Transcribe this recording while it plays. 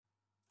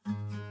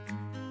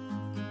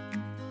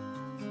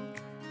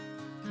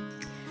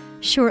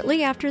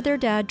Shortly after their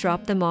dad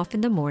dropped them off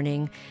in the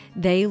morning,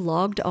 they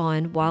logged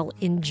on while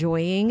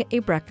enjoying a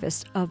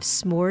breakfast of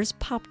s'mores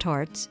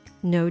Pop-Tarts,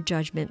 no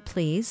judgment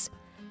please,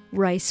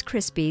 Rice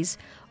Krispies,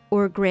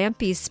 or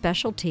Grampy's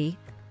specialty,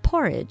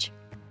 porridge.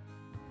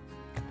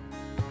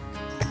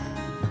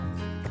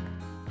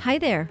 Hi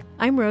there,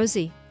 I'm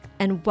Rosie,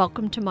 and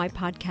welcome to my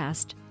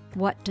podcast,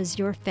 What Does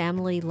Your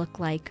Family Look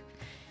Like?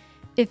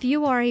 If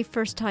you are a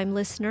first-time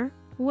listener,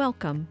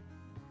 welcome.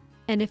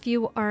 And if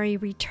you are a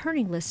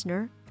returning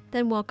listener,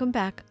 then welcome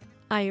back.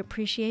 I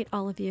appreciate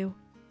all of you.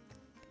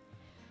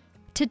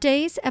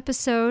 Today's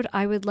episode,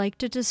 I would like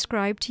to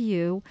describe to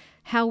you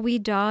how we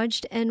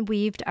dodged and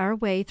weaved our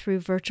way through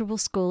virtual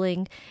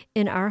schooling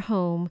in our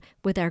home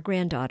with our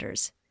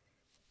granddaughters.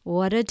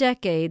 What a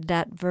decade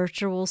that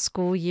virtual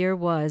school year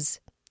was.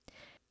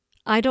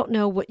 I don't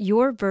know what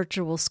your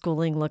virtual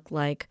schooling looked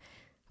like,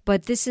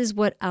 but this is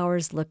what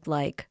ours looked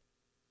like.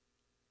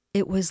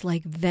 It was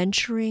like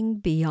venturing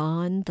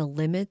beyond the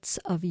limits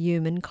of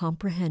human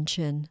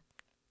comprehension.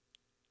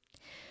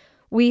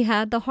 We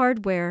had the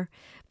hardware,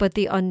 but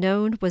the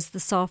unknown was the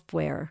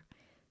software,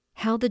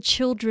 how the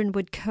children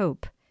would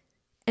cope,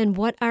 and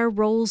what our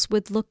roles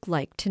would look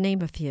like, to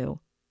name a few.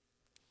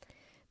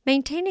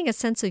 Maintaining a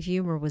sense of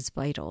humor was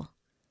vital.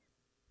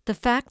 The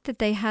fact that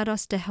they had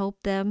us to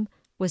help them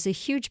was a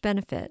huge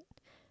benefit,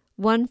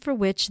 one for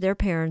which their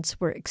parents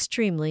were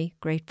extremely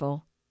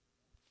grateful.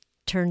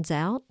 Turns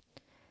out,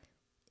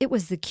 it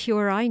was the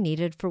cure I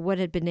needed for what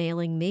had been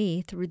ailing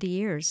me through the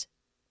years.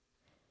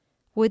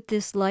 Would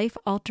this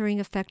life-altering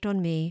effect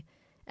on me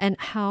and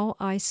how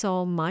I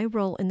saw my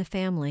role in the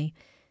family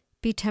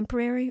be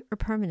temporary or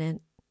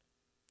permanent?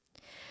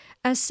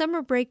 As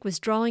summer break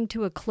was drawing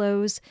to a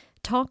close,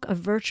 talk of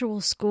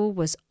virtual school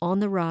was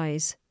on the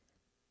rise.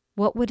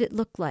 What would it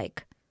look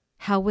like?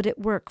 How would it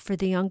work for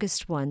the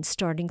youngest one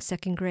starting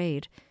second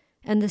grade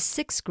and the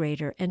sixth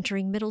grader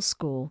entering middle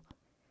school?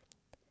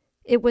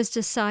 It was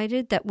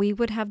decided that we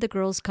would have the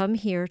girls come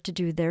here to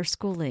do their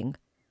schooling.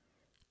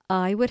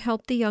 I would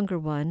help the younger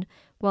one,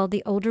 while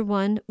the older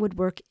one would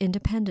work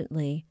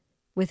independently,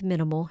 with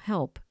minimal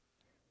help.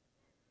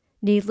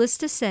 Needless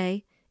to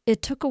say,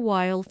 it took a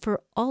while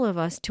for all of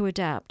us to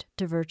adapt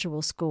to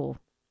virtual school.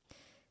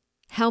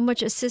 How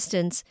much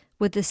assistance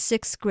would the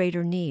sixth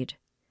grader need?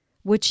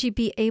 Would she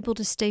be able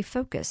to stay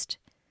focused?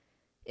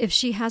 If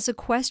she has a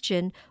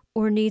question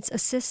or needs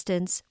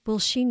assistance, will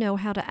she know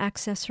how to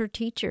access her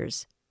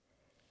teachers?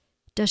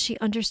 Does she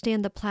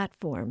understand the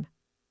platform?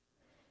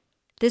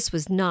 This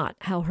was not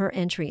how her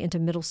entry into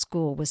middle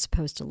school was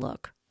supposed to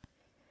look.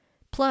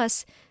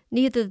 Plus,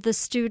 neither the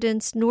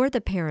students nor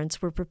the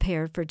parents were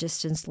prepared for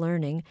distance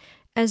learning,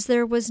 as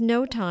there was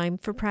no time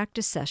for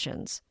practice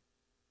sessions.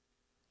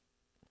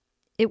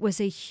 It was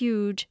a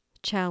huge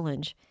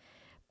challenge,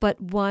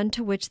 but one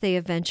to which they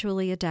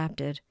eventually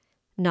adapted,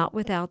 not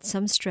without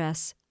some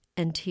stress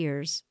and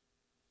tears.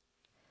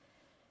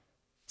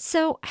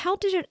 So, how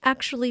did it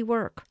actually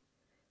work?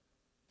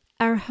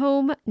 Our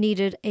home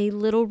needed a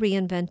little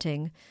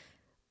reinventing.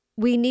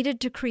 We needed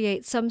to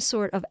create some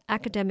sort of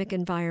academic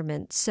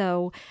environment,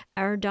 so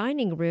our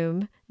dining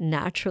room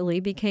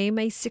naturally became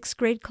a sixth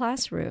grade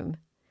classroom.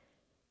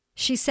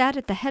 She sat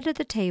at the head of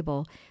the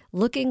table,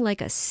 looking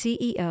like a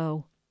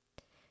CEO.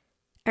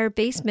 Our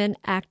basement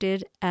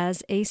acted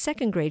as a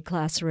second grade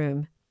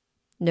classroom.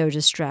 No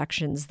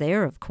distractions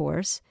there, of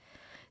course.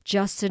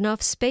 Just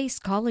enough space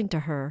calling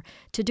to her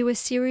to do a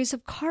series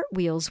of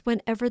cartwheels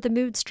whenever the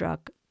mood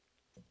struck.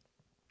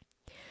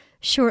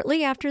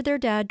 Shortly after their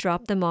dad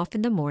dropped them off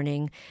in the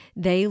morning,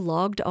 they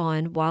logged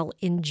on while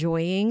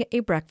enjoying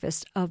a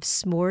breakfast of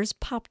s'mores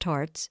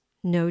Pop-Tarts,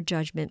 no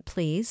judgment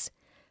please,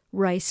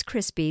 Rice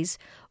Krispies,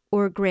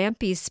 or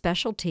Grampy's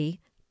specialty,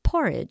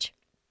 porridge.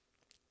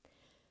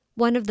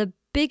 One of the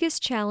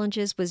biggest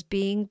challenges was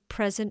being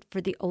present for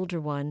the older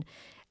one,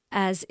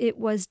 as it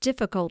was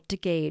difficult to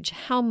gauge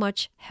how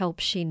much help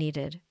she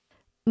needed.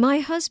 My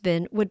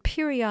husband would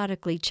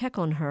periodically check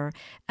on her,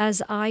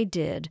 as I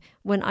did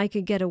when I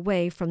could get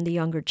away from the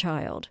younger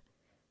child.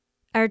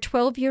 Our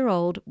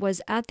 12-year-old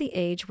was at the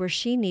age where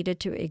she needed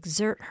to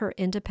exert her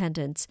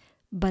independence,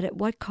 but at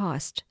what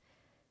cost?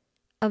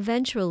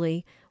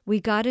 Eventually, we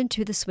got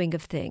into the swing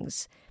of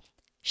things.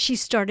 She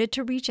started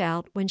to reach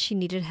out when she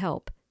needed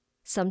help.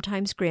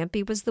 Sometimes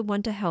Grampy was the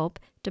one to help,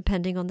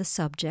 depending on the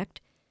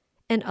subject,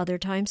 and other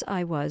times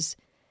I was.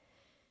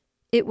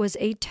 It was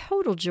a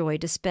total joy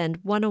to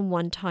spend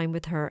one-on-one time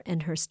with her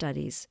and her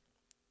studies.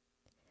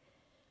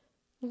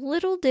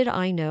 Little did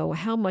I know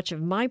how much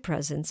of my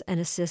presence and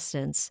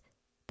assistance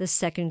the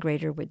second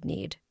grader would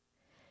need.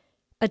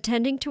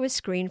 Attending to a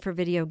screen for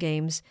video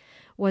games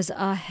was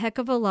a heck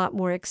of a lot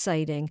more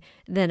exciting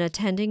than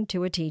attending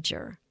to a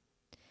teacher.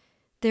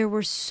 There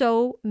were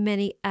so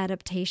many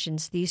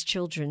adaptations these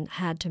children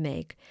had to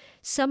make,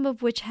 some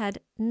of which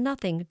had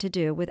nothing to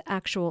do with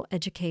actual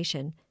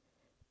education,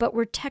 but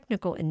were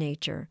technical in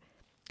nature,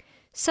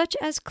 such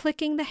as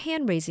clicking the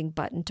hand-raising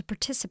button to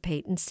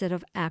participate instead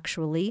of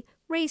actually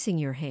raising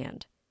your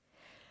hand.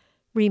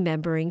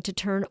 remembering to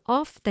turn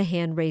off the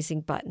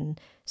hand-raising button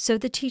so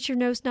the teacher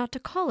knows not to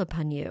call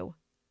upon you,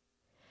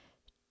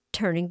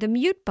 turning the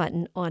mute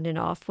button on and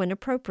off when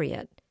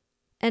appropriate,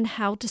 and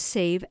how to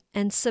save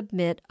and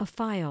submit a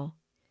file.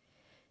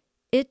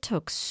 It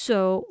took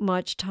so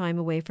much time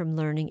away from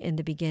learning in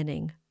the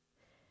beginning.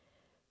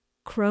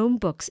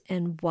 Chromebooks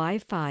and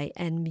Wi-Fi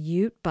and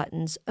mute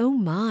buttons, oh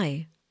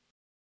my!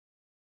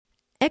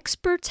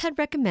 Experts had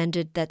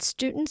recommended that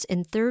students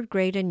in 3rd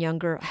grade and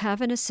younger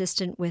have an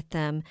assistant with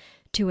them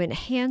to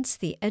enhance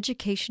the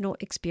educational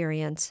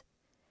experience.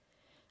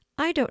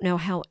 I don't know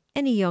how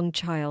any young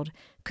child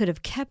could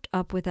have kept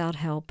up without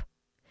help.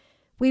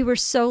 We were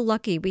so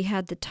lucky we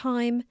had the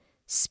time,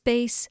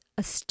 space,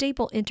 a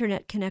stable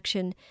internet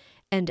connection,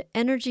 and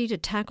energy to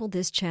tackle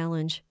this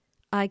challenge.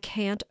 I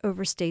can't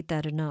overstate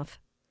that enough.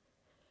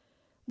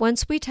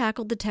 Once we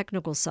tackled the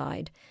technical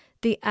side,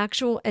 the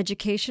actual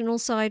educational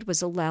side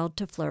was allowed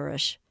to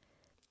flourish.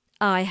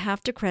 I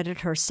have to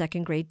credit her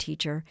 2nd grade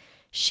teacher.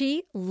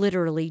 She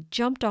literally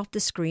jumped off the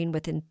screen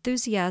with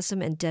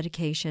enthusiasm and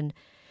dedication,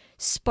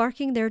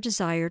 sparking their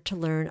desire to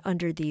learn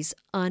under these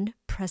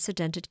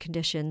unprecedented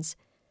conditions.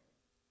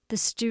 The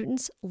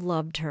students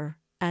loved her,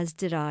 as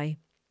did I.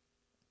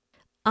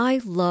 I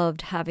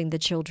loved having the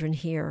children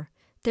here.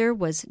 There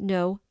was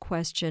no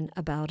question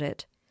about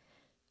it.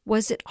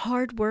 Was it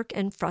hard work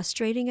and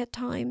frustrating at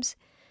times?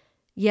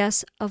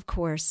 Yes, of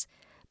course,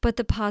 but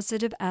the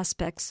positive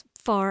aspects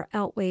far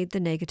outweighed the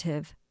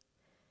negative.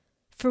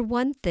 For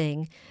one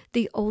thing,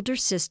 the older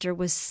sister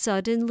was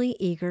suddenly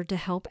eager to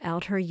help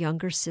out her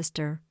younger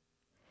sister.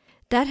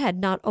 That had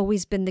not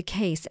always been the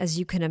case, as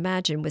you can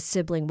imagine, with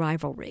sibling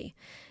rivalry.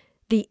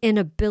 The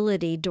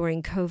inability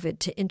during COVID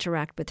to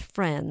interact with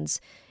friends,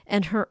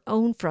 and her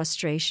own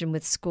frustration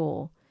with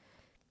school.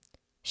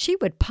 She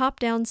would pop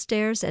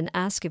downstairs and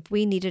ask if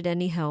we needed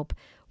any help.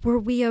 Were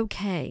we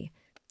okay?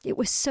 It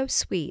was so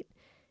sweet.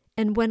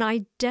 And when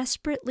I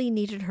desperately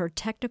needed her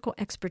technical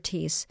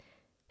expertise,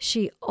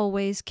 she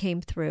always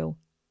came through.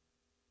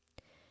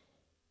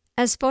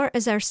 As far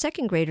as our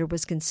 2nd grader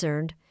was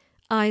concerned,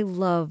 I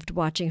loved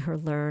watching her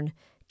learn,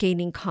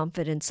 gaining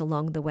confidence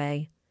along the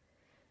way.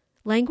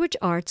 Language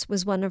arts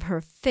was one of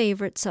her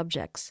favorite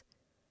subjects.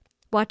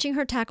 Watching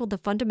her tackle the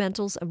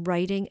fundamentals of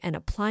writing and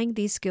applying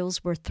these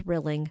skills were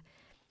thrilling.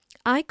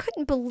 I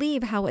couldn't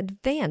believe how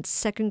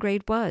advanced 2nd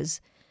grade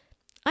was.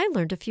 I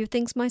learned a few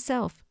things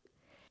myself.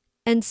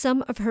 And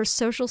some of her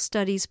social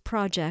studies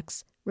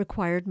projects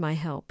required my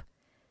help.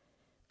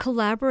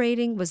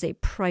 Collaborating was a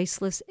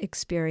priceless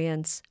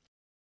experience.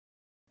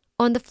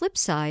 On the flip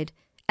side,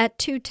 at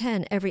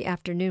 2:10 every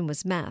afternoon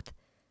was math.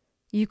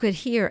 You could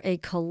hear a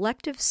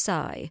collective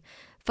sigh,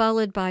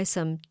 followed by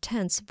some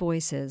tense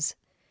voices.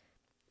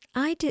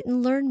 I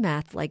didn't learn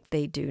math like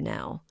they do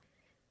now.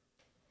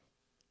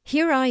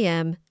 Here I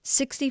am,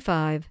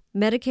 65,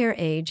 Medicare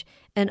age,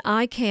 and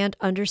I can't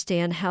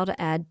understand how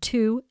to add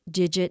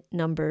 2-digit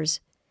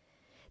numbers.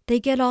 They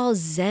get all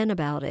zen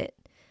about it.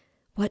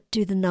 What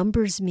do the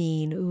numbers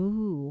mean?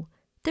 Ooh,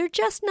 they're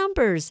just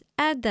numbers.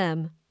 Add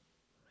them.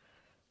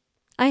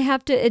 I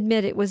have to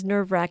admit it was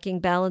nerve-wracking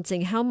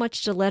balancing how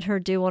much to let her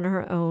do on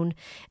her own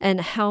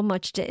and how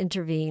much to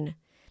intervene.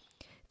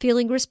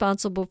 Feeling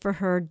responsible for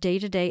her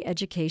day-to-day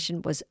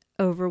education was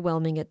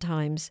overwhelming at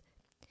times.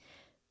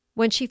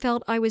 When she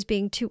felt I was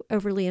being too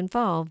overly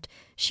involved,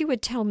 she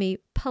would tell me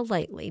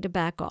politely to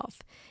back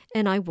off,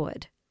 and I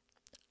would.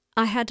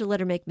 I had to let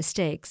her make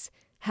mistakes.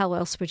 How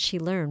else would she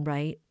learn,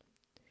 right?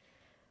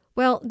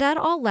 Well, that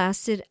all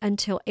lasted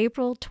until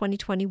April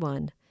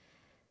 2021,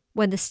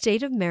 when the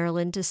state of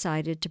Maryland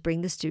decided to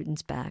bring the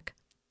students back.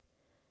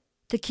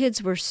 The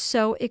kids were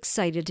so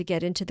excited to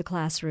get into the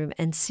classroom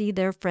and see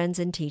their friends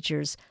and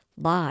teachers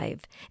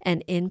live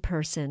and in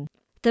person.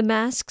 The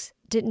masks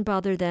didn't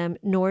bother them,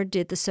 nor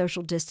did the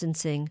social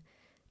distancing.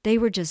 They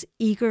were just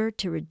eager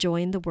to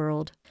rejoin the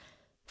world.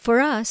 For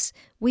us,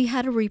 we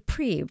had a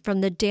reprieve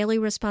from the daily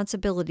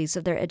responsibilities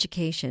of their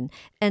education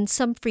and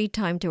some free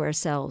time to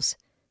ourselves.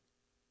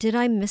 Did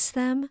I miss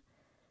them?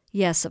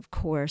 Yes, of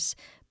course,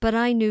 but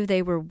I knew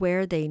they were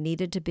where they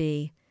needed to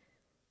be.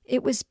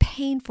 It was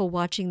painful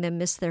watching them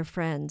miss their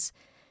friends,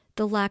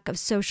 the lack of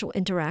social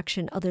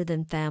interaction other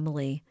than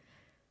family.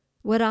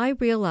 What I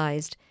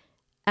realized,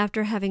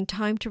 after having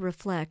time to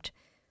reflect,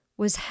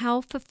 was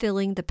how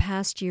fulfilling the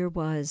past year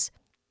was,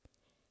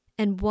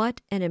 and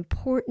what an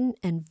important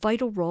and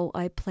vital role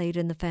I played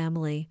in the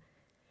family.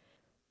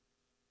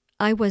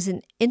 I was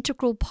an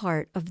integral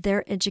part of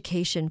their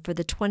education for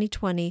the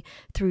 2020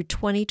 through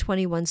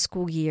 2021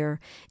 school year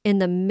in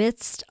the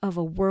midst of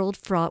a world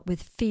fraught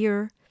with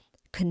fear,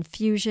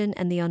 confusion,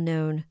 and the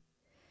unknown.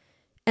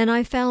 And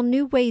I found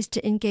new ways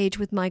to engage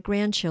with my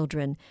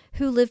grandchildren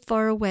who live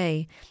far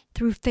away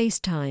through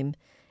FaceTime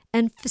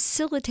and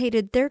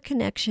facilitated their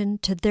connection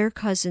to their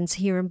cousins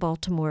here in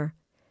Baltimore.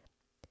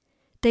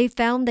 They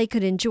found they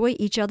could enjoy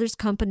each other's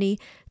company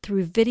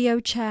through video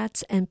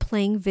chats and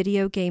playing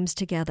video games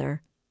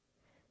together.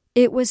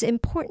 It was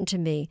important to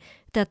me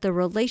that the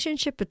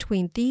relationship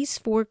between these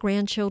 4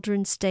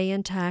 grandchildren stay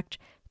intact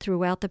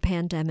throughout the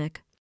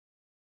pandemic.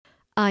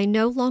 I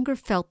no longer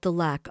felt the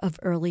lack of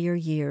earlier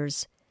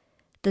years,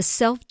 the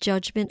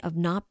self-judgment of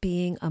not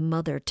being a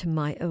mother to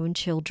my own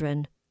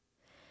children.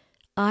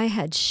 I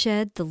had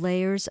shed the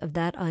layers of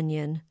that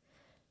onion,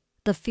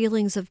 the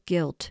feelings of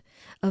guilt,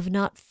 of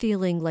not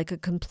feeling like a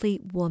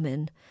complete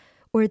woman,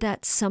 or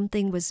that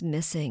something was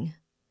missing.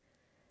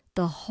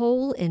 The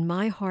hole in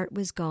my heart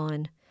was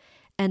gone,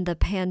 and the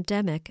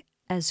pandemic,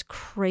 as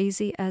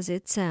crazy as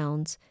it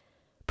sounds,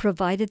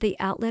 provided the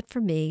outlet for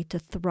me to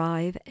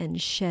thrive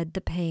and shed the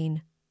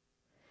pain.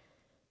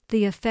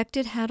 The effect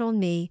it had on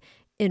me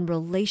in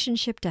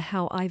relationship to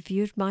how I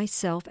viewed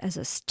myself as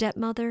a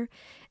stepmother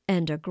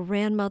and a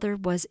grandmother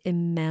was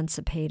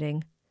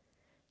emancipating.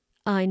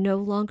 I no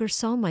longer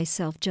saw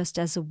myself just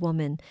as a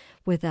woman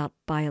without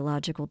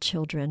biological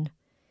children.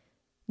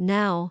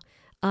 Now,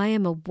 I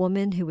am a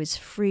woman who is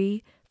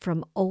free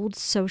from old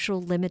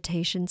social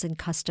limitations and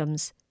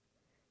customs.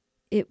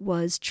 It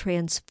was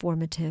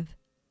transformative.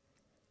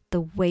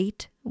 The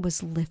weight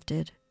was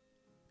lifted.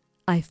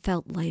 I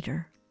felt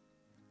lighter.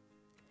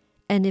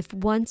 And if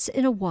once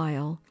in a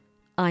while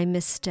I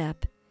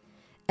misstep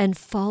and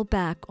fall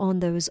back on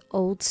those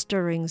old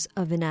stirrings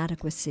of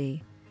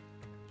inadequacy,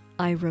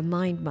 I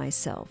remind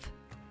myself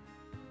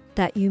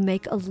that you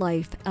make a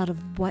life out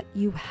of what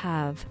you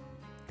have,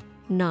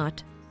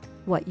 not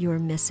what you're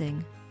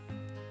missing.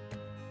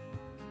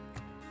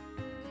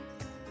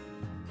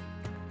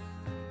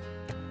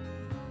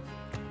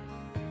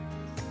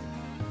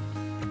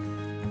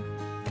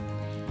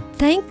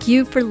 Thank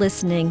you for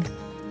listening.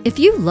 If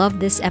you love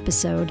this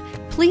episode,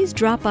 please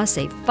drop us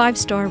a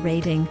 5-star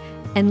rating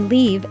and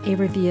leave a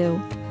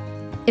review.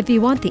 If you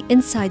want the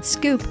inside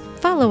scoop,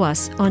 follow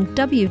us on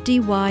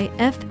WDYFLL,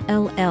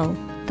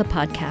 the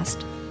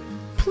podcast.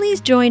 Please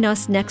join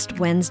us next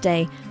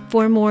Wednesday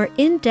for more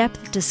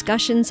in-depth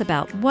discussions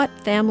about what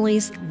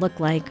families look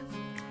like.